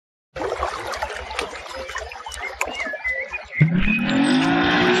All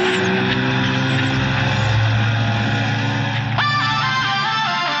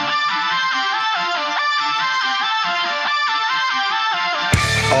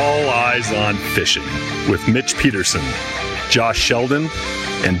Eyes on Fishing with Mitch Peterson, Josh Sheldon,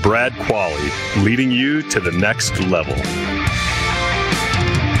 and Brad Qualley, leading you to the next level.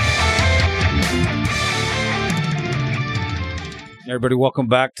 Everybody, welcome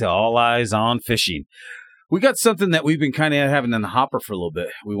back to All Eyes on Fishing. We got something that we've been kind of having in the hopper for a little bit.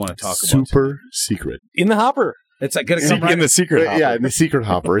 We want to talk about super secret in the hopper. It's like gonna come right in the secret hopper. Yeah, in the secret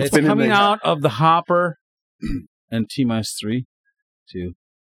hopper. It's been coming out of the hopper. And T-minus 3, 2,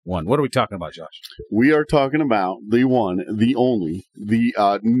 1. What are we talking about, Josh? We are talking about the one, the only, the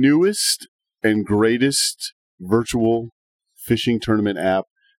newest and greatest virtual fishing tournament app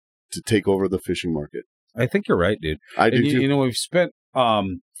to take over the fishing market. I think you're right, dude. I do too. You know, we've spent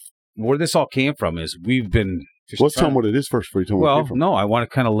where this all came from is we've been. Let's tell them what it is first before you tell them what it came from. No, I want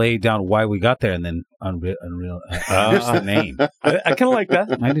to kind of lay down why we got there and then unreal. Here's the name. I kind of like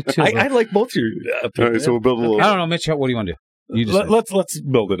that. I do too. I like both your All right, so we'll build a little. I don't know, Mitch. What do you want to do? You just let's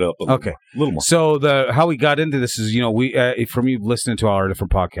build it up a little more. So how we got into this is, we from you listening to all our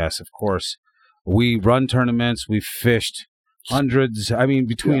different podcasts, of course, we run tournaments, we've fished hundreds. I mean,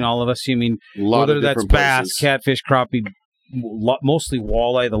 between all of us, whether that's bass, catfish, crappie, mostly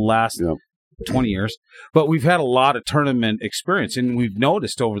walleye the last 20 years, but we've had a lot of tournament experience, and we've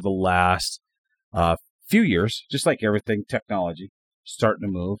noticed over the last few years, just like everything, technology starting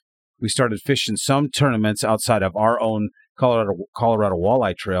to move. We started fishing some tournaments outside of our own Colorado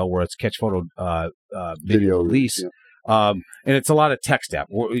Walleye Trail, where it's catch photo video release. Yeah. And it's a lot of text app.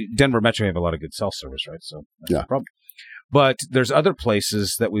 Denver Metro have a lot of good cell service, right? So that's the problem. But there's other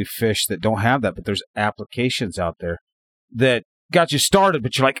places that we fish that don't have that, but there's applications out there that got you started,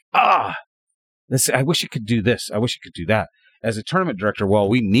 but you're like, I wish it could do this. I wish it could do that. As a tournament director, well,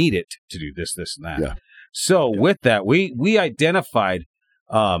 we need it to do this, this, and that. Yeah. So with that, we identified,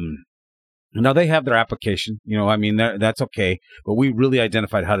 now they have their application, that's okay, but we really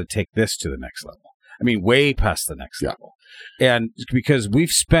identified how to take this to the next level. I mean, way past the next level. And because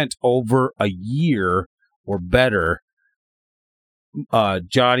we've spent over a year or better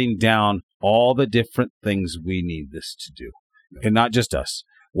jotting down all the different things we need this to do. And not just us.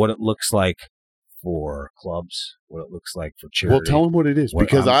 What it looks like for clubs, what it looks like for charity. Well, tell them what it is,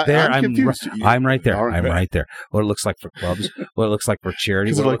 because I'm confused. I'm right there. I'm right there. What it looks like for clubs, what it looks like for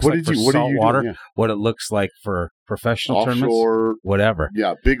charity, what it looks like for saltwater, what it looks like for professional tournaments, whatever.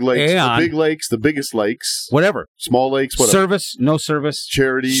 Yeah, big lakes, the big lakes, the biggest lakes, whatever. Small lakes, whatever. Service, no service,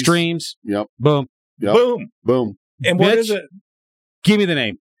 charities, streams. Yep. Boom. Yep. Boom. Boom. And what is it? Give me the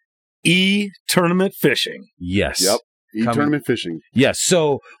name. E-Tournament Fishing. Yes. Yep. E-Tournament Fishing. Yes.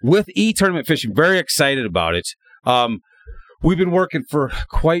 So with E-Tournament Fishing, very excited about it. We've been working for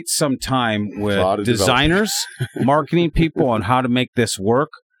quite some time with designers, marketing people on how to make this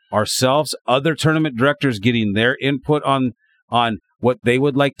work, ourselves, other tournament directors getting their input on what they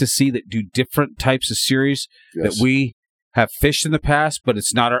would like to see that do different types of series that we have fished in the past, but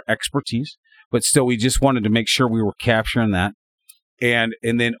it's not our expertise. But still, we just wanted to make sure we were capturing that. And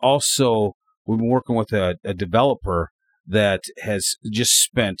then also, we've been working with a developer that has just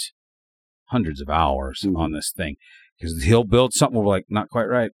spent hundreds of hours on this thing, because he'll build something. We're like, not quite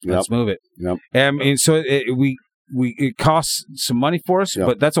right. Let's move it. Yep. And so it costs some money for us,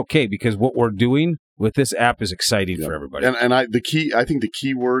 but that's okay, because what we're doing with this app is exciting for everybody. And I think the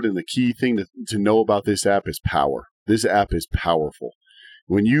key word and the key thing to know about this app is power. This app is powerful.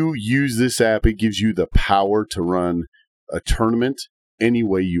 When you use this app, it gives you the power to run a tournament any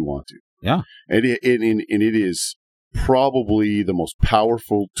way you want to. Yeah. And it is probably the most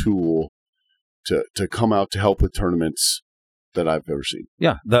powerful tool to come out to help with tournaments that I've ever seen.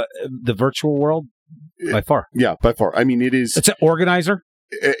 Yeah. The virtual world, by far. Yeah, by far. I mean, it's an organizer.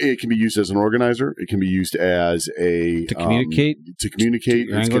 It can be used as an organizer. It can be used as to communicate.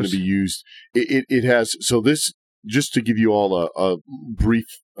 It's going to be used. It has, so this, just to give you all a brief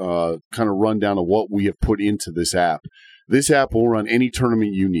kind of rundown of what we have put into this app. This app will run any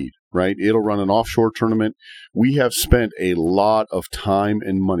tournament you need, right? It'll run an offshore tournament. We have spent a lot of time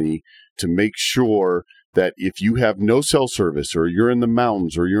and money to make sure that if you have no cell service, or you're in the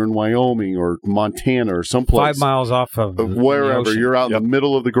mountains, or you're in Wyoming or Montana or someplace 5 miles off of wherever, you're out in the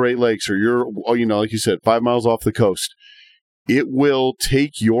middle of the Great Lakes, or you're, like you said, 5 miles off the coast, it will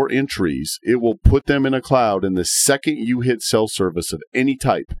take your entries, it will put them in a cloud, and the second you hit cell service of any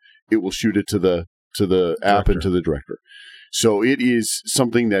type, it will shoot it to the app and to the director. So it is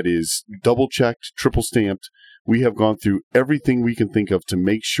something that is double checked, triple stamped. We have gone through everything we can think of to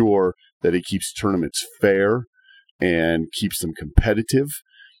make sure that it keeps tournaments fair, and keeps them competitive.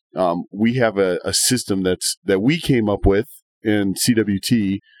 We have a system that we came up with in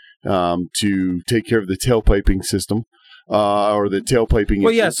CWT to take care of the tailpiping system. Or the tailpiping.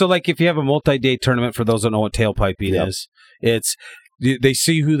 Well, yeah. So, like, if you have a multi-day tournament, for those that know what tailpiping is, it's they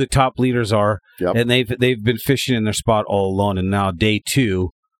see who the top leaders are, and they've been fishing in their spot all alone. And now day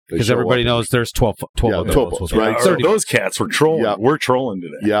 2, because everybody knows there's 12 boats, right? So those cats were trolling. Yep. We're trolling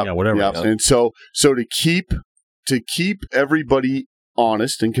today. Yeah, whatever. Yep. And so to keep everybody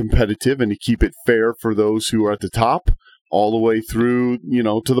honest and competitive, and to keep it fair for those who are at the top, all the way through,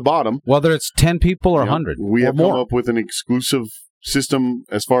 to the bottom. Whether it's 10 people or 100. We have come up with an exclusive system,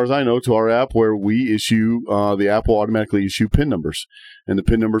 as far as I know, to our app where we issue, the app will automatically issue PIN numbers. And the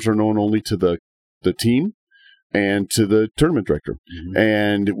PIN numbers are known only to the team and to the tournament director. Mm-hmm.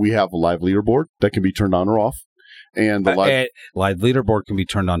 And we have a live leaderboard that can be turned on or off. And the live leaderboard can be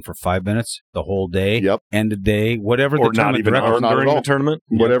turned on for 5 minutes, the whole day, end of day, whatever or the tournament director, during the tournament,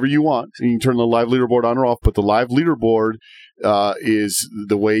 whatever you want. You can turn the live leaderboard on or off, but the live leaderboard is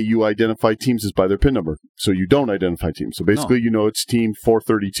the way you identify teams is by their PIN number. So you don't identify teams. So basically, it's team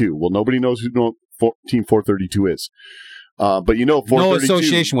 432. Well, nobody knows who team 432 is. But 432, no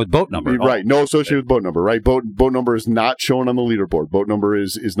association with boat number, right? No association with boat number, right? Boat number is not shown on the leaderboard. Boat number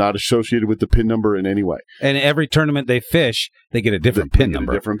is not associated with the PIN number in any way. And every tournament they fish, they get a different PIN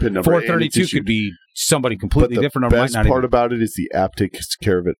number. 432 could be somebody completely different. The best part about it is the app takes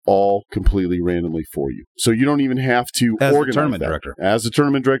care of it all completely randomly for you. So you don't even have to organize tournament that. Director. As a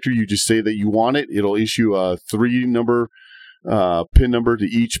tournament director, you just say that you want it. It'll issue a 3-number PIN number to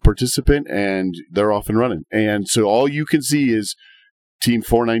each participant, and they're off and running. And so all you can see is team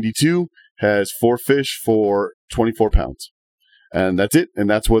 492 has 4 fish for 24 pounds. And that's it. And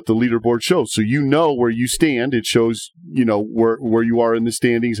that's what the leaderboard shows. So where you stand. It shows, where you are in the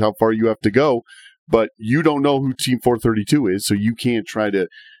standings, how far you have to go. But you don't know who team 432 is, so you can't try to,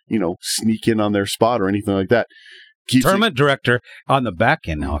 sneak in on their spot or anything like that. Tournament director on the back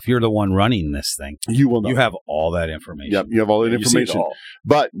end now, if you're the one running this thing, you will know. You have all that information. Yep, you have all that information.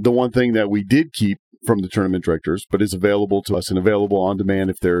 But the one thing that we did keep from the tournament directors, but is available to us and available on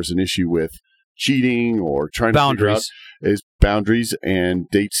demand if there's an issue with cheating or trying to figure out, is boundaries and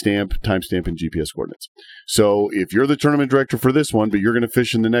date stamp, timestamp, and GPS coordinates. So if you're the tournament director for this one, but you're going to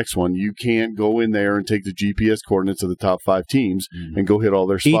fish in the next one, you can't go in there and take the GPS coordinates of the top 5 teams and go hit all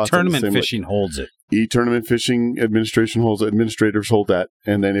their spots. E-tournament fishing holds it. E-tournament fishing administrators hold that.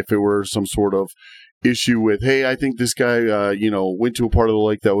 And then if it were some sort of issue with, hey, I think this guy, went to a part of the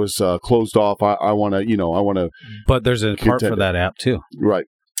lake that was closed off. I want to. But there's a part for that app too, right?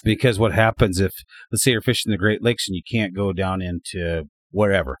 Because what happens if, let's say, you're fishing the Great Lakes and you can't go down into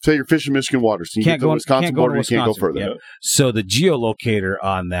wherever. Say you're fishing Michigan waters, so you can't go to Wisconsin border, you can't go further. Yeah. So the geolocator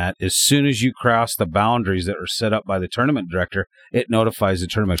on that, as soon as you cross the boundaries that are set up by the tournament director, it notifies the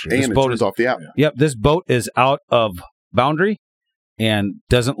tournament director. And it turns off the app. Yep, this boat is out of boundary and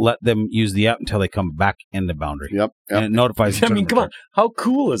doesn't let them use the app until they come back into boundary. Yep. And it notifies the tournament come on. How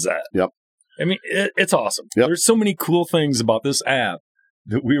cool is that? Yep. I mean, it's awesome. Yep. There's so many cool things about this app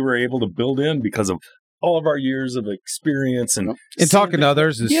that we were able to build in because of all of our years of experience and talking to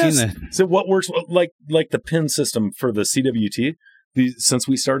others and seeing that. So what works like the PIN system for the CWT, since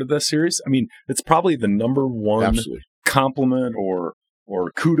we started this series, I mean, it's probably the number one compliment or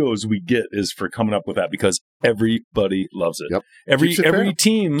kudos we get is for coming up with that, because everybody loves it. Yep. Every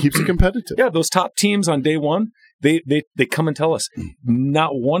team keeps it competitive. Yeah, those top teams on day one, they come and tell us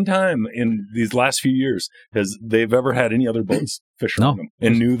not one time in these last few years has they've ever had any other boats fish around them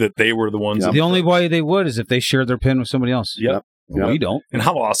and knew that they were the ones. The only way they would is if they shared their pin with somebody else. Yep. We don't. And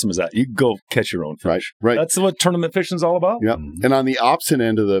how awesome is that? You can go catch your own fish. Right. That's what tournament fishing is all about. Yep. And on the opposite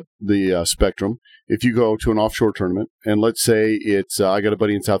end of the spectrum, if you go to an offshore tournament, and let's say it's, I got a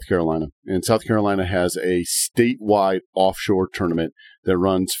buddy in South Carolina, and South Carolina has a statewide offshore tournament that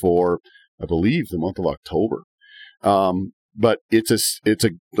runs for, I believe, the month of October. But it's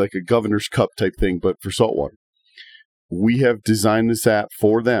like a Governor's Cup type thing, but for saltwater. We have designed this app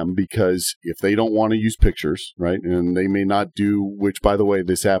for them because if they don't want to use pictures, right, and they may not do, which, by the way,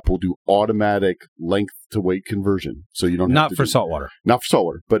 this app will do automatic length to weight conversion. So you don't have not for saltwater. Not for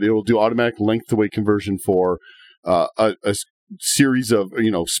saltwater, but it will do automatic length to weight conversion for a series of,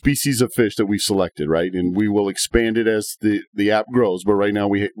 species of fish that we've selected, right? And we will expand it as the app grows. But right now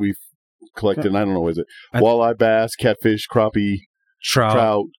we've collected, I don't know, is it walleye, bass, catfish, crappie,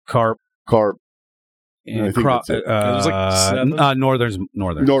 trout, carp. I think that's it. It was like northern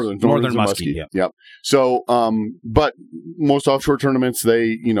muskie. Yeah. Yep. So, but most offshore tournaments,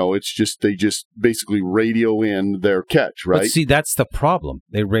 they just basically radio in their catch, right? But see, that's the problem.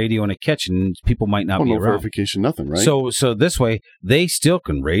 They radio in a catch, and people might not be no around. Verification, nothing, right? So this way, they still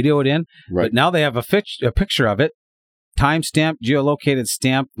can radio it in, right. But now they have a picture of it, time-stamped, geolocated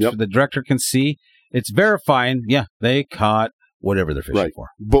stamp, so the director can see. It's verifying, they caught whatever they're fishing for.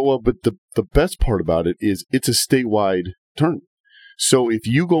 But the best part about it is it's a statewide tournament. So if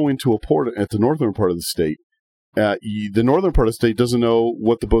you go into a port at the northern part of the state, the northern part of the state doesn't know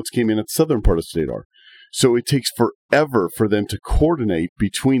what the boats came in at the southern part of the state are. So it takes forever for them to coordinate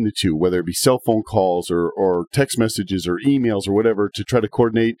between the two, whether it be cell phone calls or text messages or emails or whatever, to try to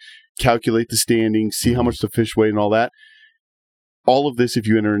coordinate, calculate the standings, see how much the fish weigh and all that. All of this, if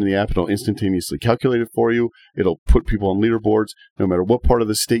you enter in the app, it'll instantaneously calculate it for you. It'll put people on leaderboards. No matter what part of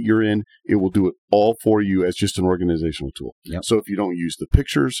the state you're in, it will do it all for you as just an organizational tool. Yep. So if you don't use the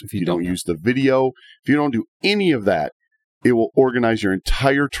pictures, if you don't use the video, if you don't do any of that, it will organize your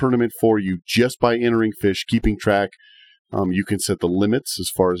entire tournament for you just by entering fish, keeping track. You can set the limits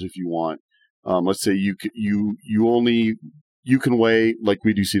as far as if you want. Let's say you can weigh, like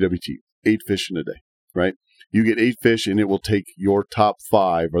we do CWT, 8 fish in a day, right? You get 8 fish, and it will take your top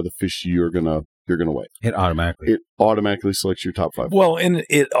 5 are the fish you're gonna weigh. It automatically selects your top 5. Well, and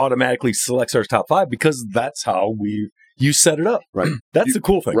it automatically selects our top 5 because that's how you set it up. Right. That's the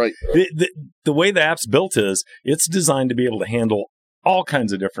cool thing. Right. The way the app's built is it's designed to be able to handle all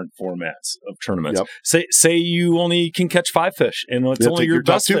kinds of different formats of tournaments. Yep. Say you only can catch 5 fish, and it's only your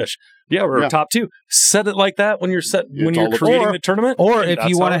best fish. Top 2. Set it like that when you're creating the tournament. Or if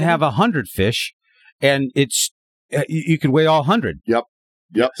you want to have 100 fish. And you can weigh all 100. Yep.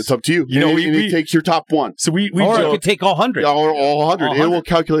 It's up to you. It takes your top 1. So we it could take all 100. Or all 100. It will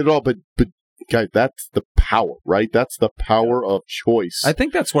calculate it all. But guys, that's the power, right? That's the power of choice. I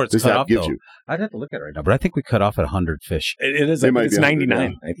think that's where it's cut off, though. You. I'd have to look at it right now, but I think we cut off at 100 fish. It is. It's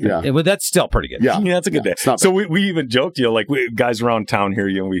 99. But that's still pretty good. Yeah, that's a good day. So we even joked, guys around town here,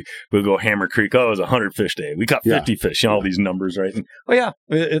 we'll go Hammer Creek. Oh, it was 100 fish day. We caught 50 fish. All these numbers, right? And,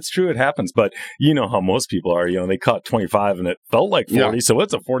 it's true. It happens. But you know how most people are. They caught 25 and it felt like 40, so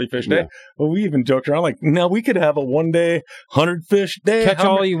it's a 40 fish day. Well, we even joked around no, we could have a 1 day 100 fish day. Catch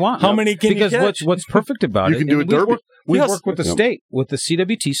all you want. How many can you catch? Because what's perfect about you can do a derby. We work with the state, with the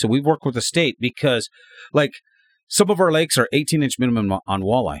CWT, so we work with the state because, some of our lakes are 18-inch minimum on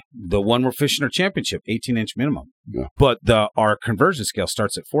walleye. The one we're fishing our championship, 18-inch minimum. Yeah. But our conversion scale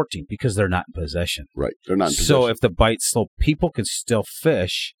starts at 14 because they're not in possession. Right, they're not in possession. So if the bite's slow, people can still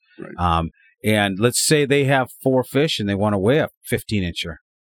fish. Right. And let's say they have 4 fish and they want to weigh a 15-incher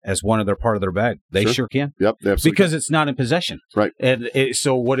as one of their part of their bag. They sure can. Yep, absolutely. Because it's not in possession. Right. And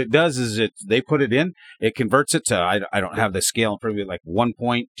so what it does is they put it in, it converts it to, I don't have the scale in front of me,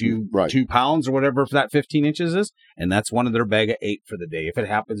 1.2 pounds or whatever that 15 inches is, and that's one of their bag of 8 for the day. If it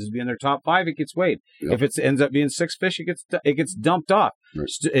happens to be in their top 5, it gets weighed. Yep. If it ends up being 6 fish, it gets dumped off. Right.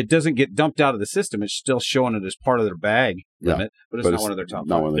 It doesn't get dumped out of the system. It's still showing it as part of their bag limit, but it's not one of their top 5.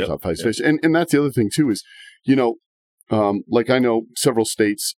 Not one of their top 5 fish. And that's the other thing, too, is, I know several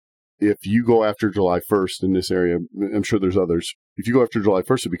states, if you go after July 1st in this area, I'm sure there's others, if you go after July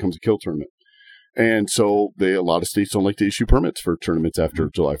 1st, it becomes a kill tournament. And so a lot of states don't like to issue permits for tournaments after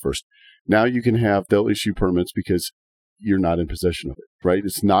July 1st. Now they'll issue permits because you're not in possession of it, right?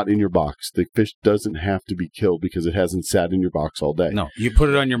 It's not in your box. The fish doesn't have to be killed because it hasn't sat in your box all day. No, you put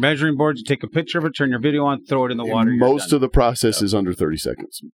it on your measuring board, you take a picture of it, turn your video on, throw it in the water. Most of the process is under 30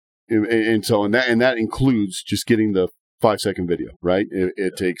 seconds. And that includes just getting the 5-second video, right?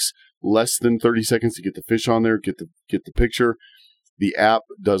 It takes less than 30 seconds to get the fish on there, get the picture. The app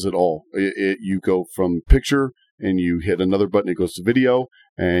does it all. You go from picture and you hit another button, it goes to video,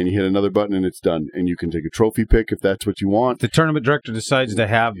 and you hit another button and it's done. And you can take a trophy pic if that's what you want. The tournament director decides to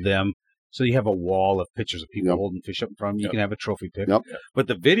have them, so you have a wall of pictures of people holding fish up in front of them. You can have a trophy pic. Yep. But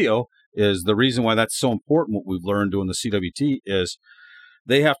the video is the reason why that's so important. What we've learned doing the CWT is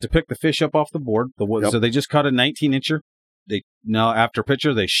they have to pick the fish up off the board. So they just caught a 19-incher. Now after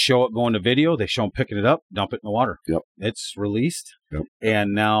picture, they show it going to video. They show them picking it up, dump it in the water. Yep. It's released. Yep.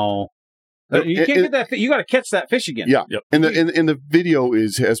 And now you can't get that. You got to catch that fish again. Yeah. Yep. And the video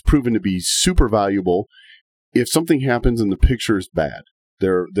has proven to be super valuable. If something happens and the picture is bad,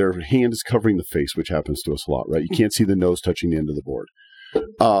 their hand is covering the face, which happens to us a lot, right? You can't see the nose touching the end of the board.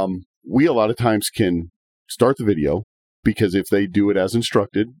 We a lot of times can start the video because if they do it as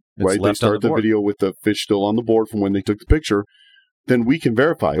instructed, right? They start the video with the fish still on the board from when they took the picture. Then we can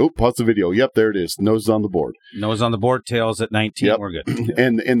verify. Oh, pause the video. Yep, there it is. Nose is on the board. Nose on the board, tails at 19. Yep. We're good.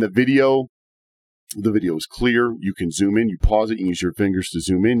 And the video The video is clear. You can zoom in. You pause it. You use your fingers to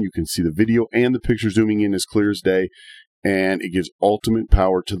zoom in. You can see the video and the picture zooming in as clear as day. And it gives ultimate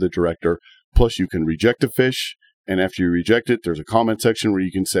power to the director. Plus, you can reject a fish. And after you reject it, there's a comment section where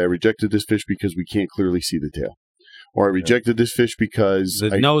you can say, I rejected this fish because we can't clearly see the tail. Or I rejected this fish because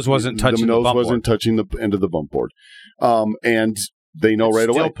the nose wasn't touching the bump wasn't touching the end of the bump board. And they know right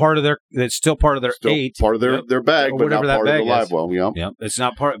away. It's still part of their eight. Part of their bag, but not part of the live well. Yep. Yep. It's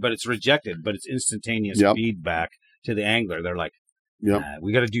not part, but it's rejected, but it's instantaneous feedback to the angler. They're like,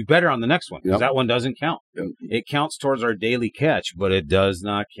 we got to do better on the next one because that one doesn't count. Yep. It counts towards our daily catch, but it does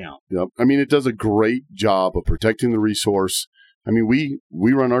not count. Yep. I mean, it does a great job of protecting the resource. I mean, we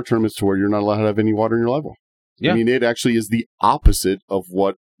run our tournaments to where you're not allowed to have any water in your live well. Yeah. I mean, it actually is the opposite of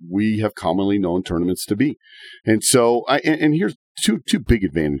what we have commonly known tournaments to be. And so, and here's two big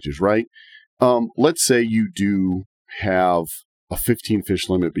advantages, right? Let's say you do have a 15 fish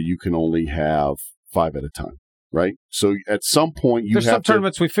limit, but you can only have 5 at a time, right? So at some point There's some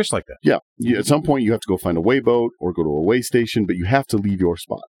tournaments we fish like that. Yeah. At some point you have to go find a weigh boat or go to a weigh station, but you have to leave your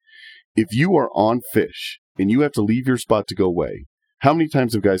spot. If you are on fish and you have to leave your spot to go weigh, how many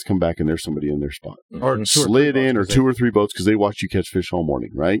times have guys come back and there's somebody in their spot? Or slid in, or 2 or 3 boats because they watched you catch fish all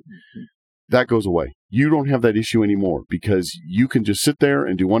morning, right? Mm-hmm. That goes away. You don't have that issue anymore because you can just sit there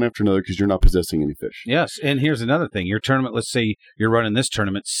and do one after another because you're not possessing any fish. Yes, and here's another thing. Your tournament, let's say you're running this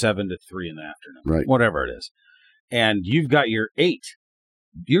tournament 7 to 3 in the afternoon, right? Whatever it is. And you've got your 8.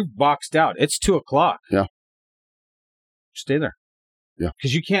 You've boxed out. It's 2:00. Yeah. Stay there. Yeah.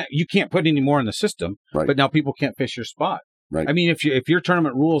 Because you can't put any more in the system, right. But now people can't fish your spot. Right. I mean, if your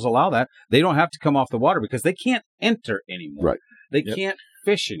tournament rules allow that, they don't have to come off the water because they can't enter anymore. Right. They can't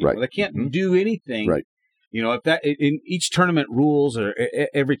fish anymore. Right. They can't do anything. Right. You know, if that in each tournament rules or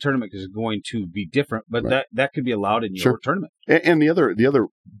every tournament is going to be different, but that could be allowed in your tournament. And the other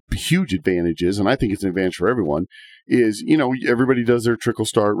huge advantage is, and I think it's an advantage for everyone, is, you know, everybody does their trickle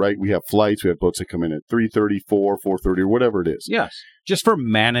start, right? We have flights, we have boats that come in at 3:30, 4:30, or whatever it is. Yes, just for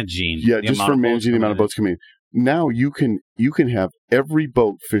managing. Yeah, just for managing the amount of boats coming in. Now you can have every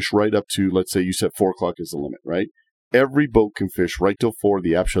boat fish right up to, let's say you set 4:00 is the limit, right? Every boat can fish right till 4.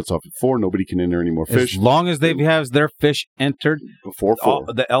 The app shuts off at 4. Nobody can enter any more fish. As long as they have their fish entered before 4.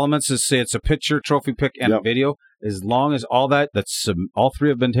 The elements is, say it's a picture, trophy pick, and a video. As long as all 3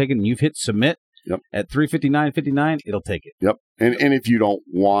 have been taken, and you've hit submit at 3:59:59, it'll take it. Yep. And if you don't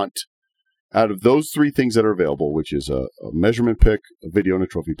want, out of those 3 things that are available, which is a measurement pick, a video, and a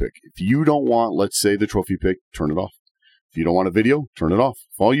trophy pick, if you don't want, let's say, the trophy pick, turn it off. If you don't want a video, turn it off.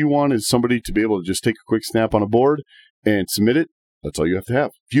 If all you want is somebody to be able to just take a quick snap on a board and submit it, that's all you have to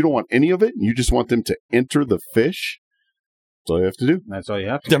have. If you don't want any of it, and you just want them to enter the fish, that's all you have to do. That's all you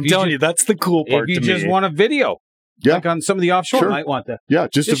have to do. I'm telling you, that's the cool part to me. If you just want a video, like on some of the offshore, might want that. Yeah,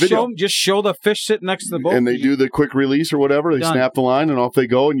 just a video. Just show the fish sitting next to the boat. And they do the quick release or whatever. They snap the line, and off they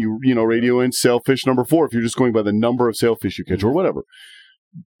go, and you radio in sailfish number 4 if you're just going by the number of sailfish you catch or whatever.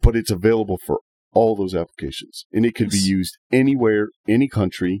 But it's available for all those applications, and it could be used anywhere, any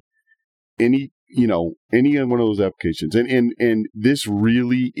country, any one of those applications. And this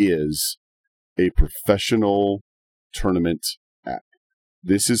really is a professional tournament app.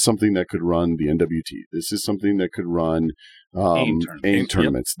 This is something that could run the NWT. This is something that could run AIM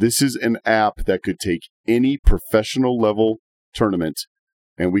tournaments. Yep. This is an app that could take any professional level tournament,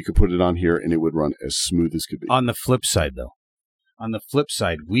 and we could put it on here, and it would run as smooth as could be. On the flip side, though.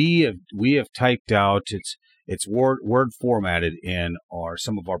 We have typed out it's word formatted in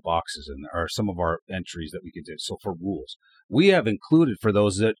some of our boxes or some of our entries that we can do. So for rules, we have included for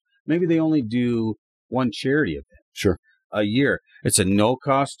those that maybe they only do one charity event a year. It's a no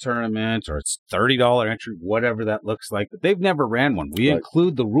cost tournament or it's $30 entry, whatever that looks like. But they've never ran one. We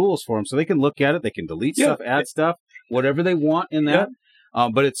include the rules for them so they can look at it. They can delete stuff, add stuff, whatever they want in that.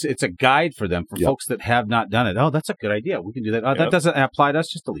 But it's a guide for them, for folks that have not done it. Oh, that's a good idea. We can do that. Oh, that doesn't apply to us.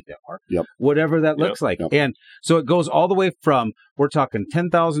 Just delete that part. Whatever that looks like. And so it goes all the way from, we're talking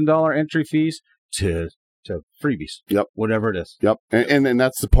 $10,000 entry fees to freebies. Whatever it is. And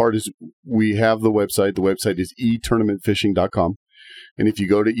that's the part is we have the website. The website is etournamentfishing.com. And if you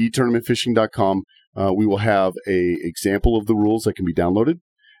go to etournamentfishing.com, we will have a example of the rules that can be downloaded.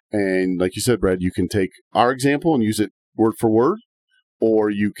 And like you said, Brad, you can take our example and use it word for word.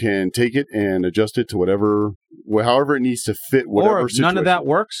 Or you can take it and adjust it to however it needs to fit whatever situation. Or if none of that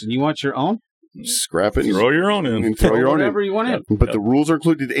works and you want your own, scrap it. Throw your own in. And throw your own in. Whatever you want in. But the rules are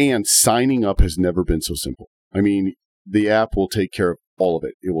included, and signing up has never been so simple. I mean, the app will take care of all of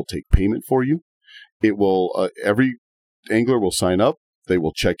it. It will take payment for you. It will. Every angler will sign up. They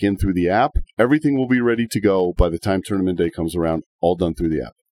will check in through the app. Everything will be ready to go by the time tournament day comes around, all done through the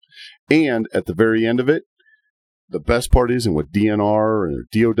app. And at the very end of it, the best part is, and what DNR or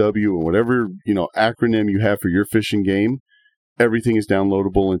DOW and whatever, acronym you have for your fishing game, everything is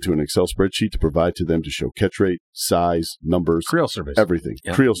downloadable into an Excel spreadsheet to provide to them to show catch rate, size, numbers. Creel surveys. Everything.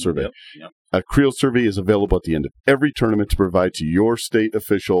 Yep. Creel survey. Yep. A Creel survey is available at the end of every tournament to provide to your state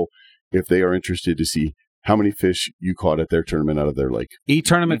official if they are interested to see how many fish you caught at their tournament out of their lake.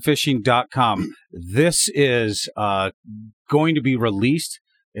 eTournamentFishing.com. This is going to be released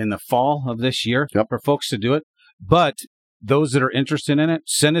in the fall of this year for folks to do it. But those that are interested in it,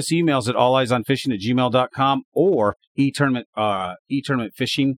 send us emails at alleyesonfishing@gmail.com or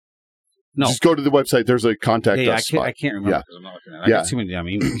eTournamentFishing. No. Just go to the website. There's a contact us spot. I can't remember because I'm not looking at it. I got too many damn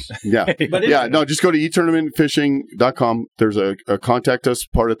emails. No, just go to eTournamentFishing.com. There's a contact us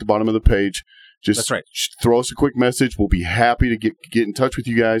part at the bottom of the page. Just throw us a quick message. We'll be happy to get in touch with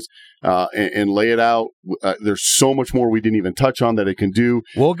you guys and lay it out. There's so much more we didn't even touch on that it can do.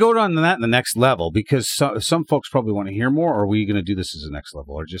 We'll go on that in the next level because some folks probably want to hear more. Or are we going to do this as the next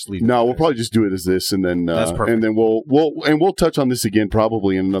level, or just leave? No, we'll probably just do it as this, and then that's perfect. And then we'll touch on this again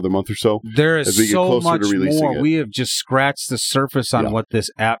probably in another month or so. There is so much more. We have just scratched the surface on what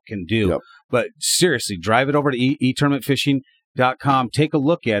this app can do. Yep. But seriously, drive it over to eTournamentFishing.com. Take a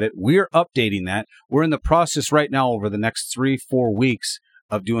look at it. We're updating that. We're in the process right now over the next 3-4 weeks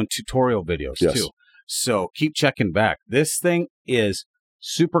of doing tutorial videos too. So keep checking back. This thing is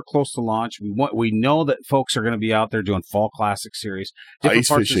super close to launch. We know that folks are going to be out there doing fall classic series. Ice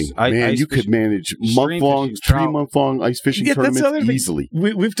fishing. Man, you could manage month-long, 3-month-long ice fishing tournaments easily.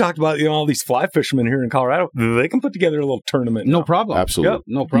 We've talked about all these fly fishermen here in Colorado. They can put together a little tournament. No problem. Absolutely. Yep.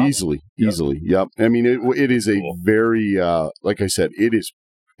 No problem. Easily. Yep. I mean, it is a very, like I said,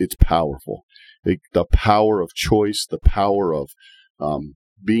 it's powerful. The power of choice, the power of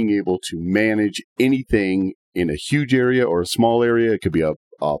being able to manage anything in a huge area or a small area. It could be a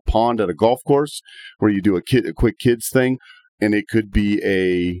pond at a golf course where you do a quick kids thing, and it could be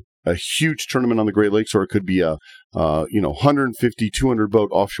a huge tournament on the Great Lakes, or it could be a 150, 200 boat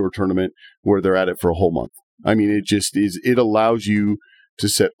offshore tournament where they're at it for a whole month. I mean, it allows you to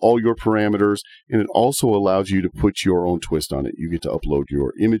set all your parameters, and it also allows you to put your own twist on it. You get to upload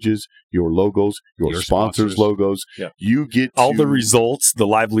your images, your logos, your sponsors' logos. Yeah. You get all the results, the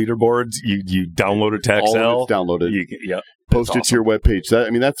live leaderboards. You download it to Excel. All of it's downloaded. Post it to your webpage.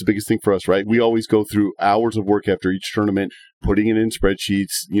 That's the biggest thing for us, right? We always go through hours of work after each tournament, putting it in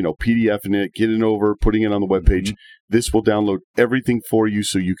spreadsheets, PDFing it, getting over, putting it on the webpage. Mm-hmm. This will download everything for you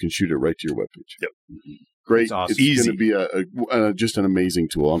so you can shoot it right to your webpage. Yep. Mm-hmm. Great. Awesome. It's going to be just an amazing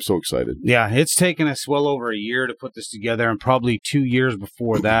tool. I'm so excited. Yeah, it's taken us well over a year to put this together, and probably 2 years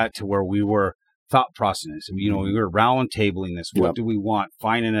before that to where we were thought process. We were round tabling this. What do we want?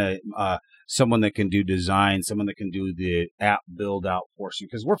 Finding someone that can do design, someone that can do the app build out portion,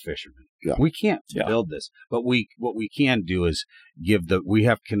 because we're fishermen. Yeah. We can't build this, but what we can do is we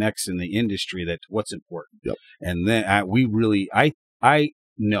have connects in the industry that what's important. Yep. And then I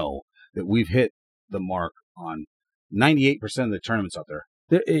know that we've hit the mark on 98% of the tournaments out there.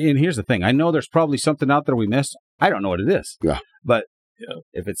 And here's the thing. I know there's probably something out there we missed. I don't know what it is. Yeah. But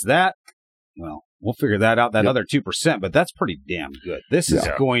if it's that, well, we'll figure that out, that other 2%, but that's pretty damn good. This is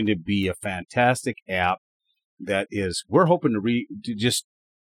going to be a fantastic app that we're hoping to just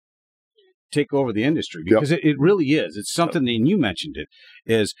take over the industry, because it really is. It's something, and you mentioned it,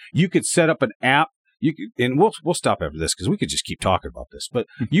 is you could set up an app. And we'll stop after this because we could just keep talking about this. But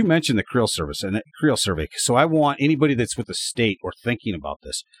you mentioned the Creel service and the Creel survey. So I want anybody that's with the state or thinking about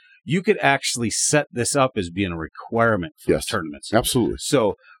this, you could actually set this up as being a requirement for tournaments. Absolutely.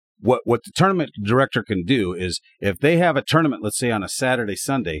 So what the tournament director can do is, if they have a tournament, let's say on a Saturday,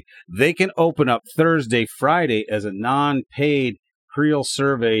 Sunday, they can open up Thursday, Friday as a non-paid Creel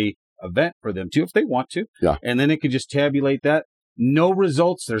survey event for them too, if they want to. Yeah. And then it can just tabulate that. No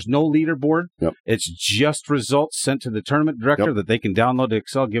results. There's no leaderboard. Yep. It's just results sent to the tournament director that they can download to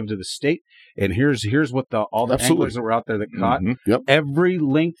Excel, give to the state. And here's what all the anglers that were out there that caught. Mm-hmm. Yep. Every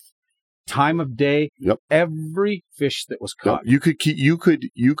length, time of day, every fish that was caught. You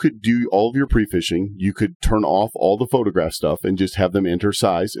could do all of your pre-fishing. You could turn off all the photograph stuff and just have them enter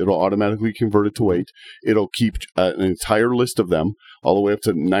size. It'll automatically convert it to weight. It'll keep an entire list of them all the way up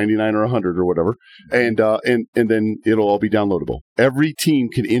to 99 or 100 or whatever, and then it'll all be downloadable. Every team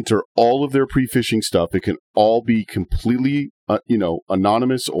can enter all of their pre-fishing stuff. It can all be completely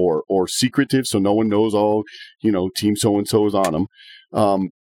anonymous or secretive, so no one knows team so and so is on them.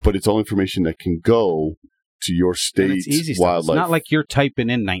 But it's all information that can go to your state's wildlife. It's not like you're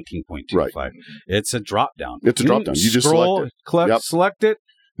typing in 19.25. Right. It's a drop down. It's a drop down. You just select it,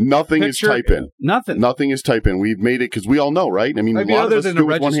 Nothing is type in. Nothing is type in. We've made it because we all know, right? I mean, a lot of us do it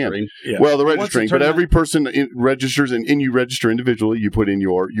with one hand. Yeah. Well, the registering, but every person registers, and you register individually. You put in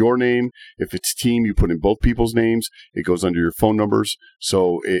your name. If it's team, you put in both people's names. It goes under your phone numbers,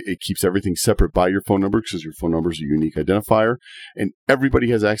 so it keeps everything separate by your phone number because your phone number is a unique identifier, and everybody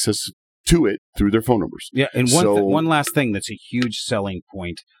has access to it through their phone numbers. Yeah, and one last thing that's a huge selling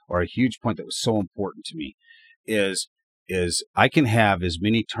point, or a huge point that was so important to me, is I can have as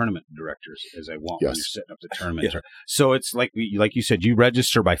many tournament directors as I want when you're setting up the tournament. Yeah. So it's like you said, you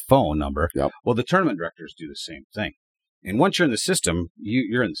register by phone number. Yep. Well, the tournament directors do the same thing. And once you're in the system,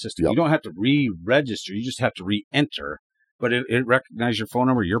 you're in the system. Yep. You don't have to re-register. You just have to re-enter. But it recognizes your phone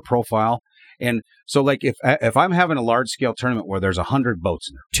number, your profile. And so, like, if I'm having a large-scale tournament where there's 100 boats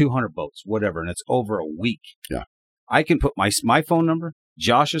in there, 200 boats, whatever, and it's over a week, I can put my phone number,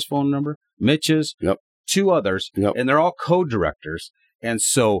 Josh's phone number, Mitch's, two others, and they're all co-directors. And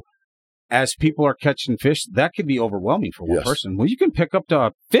so as people are catching fish, that could be overwhelming for one person. Well, you can pick up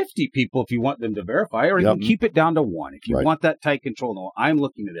to 50 people if you want them to verify, or you can keep it down to one. If you want that tight control, no, I'm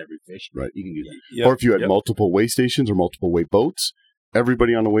looking at every fish, you can do that. Yep. Or if you had multiple weigh stations or multiple weigh boats,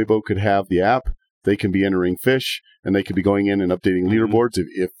 everybody on the weigh boat could have the app. They can be entering fish, and they could be going in and updating leaderboards.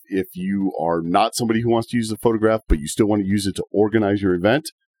 If you are not somebody who wants to use the photograph, but you still want to use it to organize your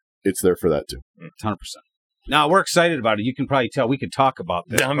event, it's there for that too. 100%. Now, we're excited about it. You can probably tell we could talk about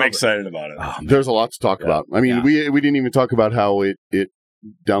this. I'm excited about it. Oh, there's a lot to talk about. I mean, we didn't even talk about how it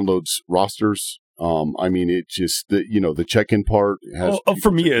downloads rosters. I mean, it just, the check-in part has... for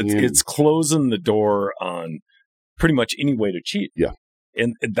me, it's closing the door on pretty much any way to cheat. Yeah.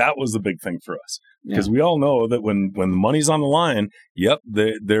 And that was the big thing for us. Because we all know that when the money's on the line,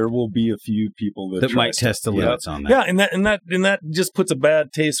 there will be a few people that might test the limits on that. Yeah, and that just puts a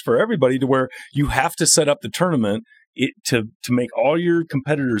bad taste for everybody, to where you have to set up the tournament to make all your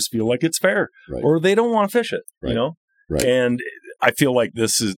competitors feel like it's fair, or they don't want to fish it. Right. Right. And I feel like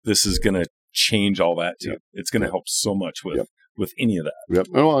this is going to change all that too. Yep. It's going to help so much with any of that. Yep.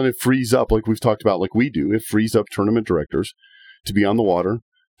 Well, and it frees up, like we've talked about, like we do. It frees up tournament directors to be on the water,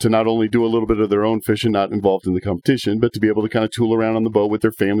 to not only do a little bit of their own fishing, not involved in the competition, but to be able to kind of tool around on the boat with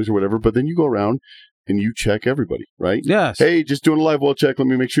their families or whatever. But then you go around and you check everybody, right? Yes. Hey, just doing a live well check. Let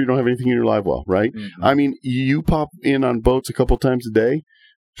me make sure you don't have anything in your live well, right? Mm-hmm. I mean, you pop in on boats a couple times a day.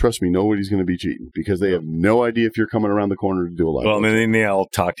 Trust me, nobody's going to be cheating because they have no idea if you're coming around the corner to do a live well. Well, and then they all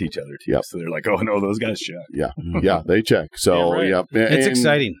talk to each other too. Yep. So they're like, oh, no, those guys check. Yeah. Yeah, they check. So, It's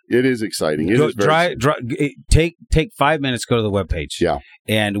exciting. It is exciting. Take 5 minutes, go to the webpage. Yeah.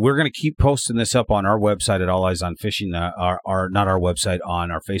 And we're going to keep posting this up on our website at All Eyes on Fishing, not our website,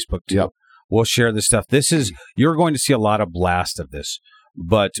 on our Facebook too. Yep. We'll share this stuff. You're going to see a lot of blast of this.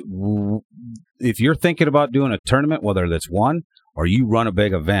 But if you're thinking about doing a tournament, whether that's one or you run a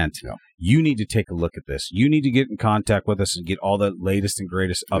big event, you need to take a look at this. You need to get in contact with us and get all the latest and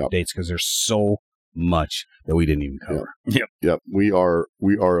greatest updates, because there's so much that we didn't even cover. Yep. We are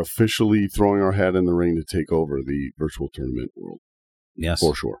officially throwing our hat in the ring to take over the virtual tournament world. Yes,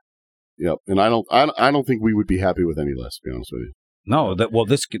 for sure. Yep. And I don't think we would be happy with any less, to be honest with you. No,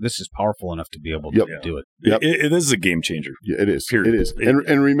 this is powerful enough to be able to do it. Yep. It is a game changer. Yeah, it is. Period. It is.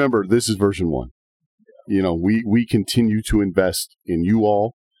 And remember, this is version 1. We continue to invest in you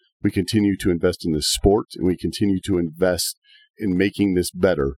all. We continue to invest in this sport, and we continue to invest in making this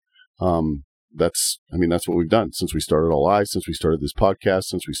better. That's what we've done since we started All Eyes, since we started this podcast,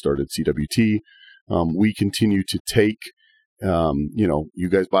 since we started CWT. We continue to take, you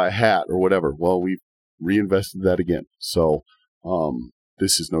guys buy a hat or whatever. Well, we've reinvested that again. So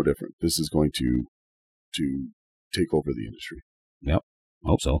this is no different. This is going to take over the industry. Yep.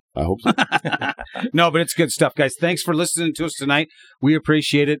 Hope so. I hope so. No, but it's good stuff, guys. Thanks for listening to us tonight. We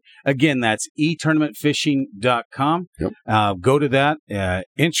appreciate it. Again, that's etournamentfishing.com. Yep. Go to that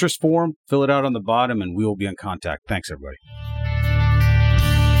interest form, fill it out on the bottom, and we will be in contact. Thanks, everybody.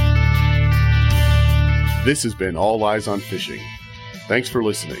 This has been All Eyes on Fishing. Thanks for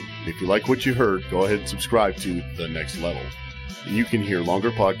listening. If you like what you heard, go ahead and subscribe to The Next Level. And you can hear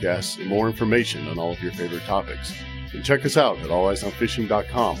longer podcasts and more information on all of your favorite topics. And check us out at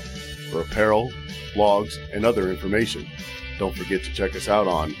alleyesonfishing.com for apparel, blogs, and other information. Don't forget to check us out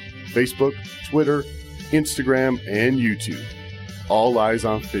on Facebook, Twitter, Instagram, and YouTube. All Eyes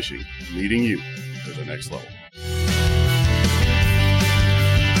on Fishing, leading you to the next level.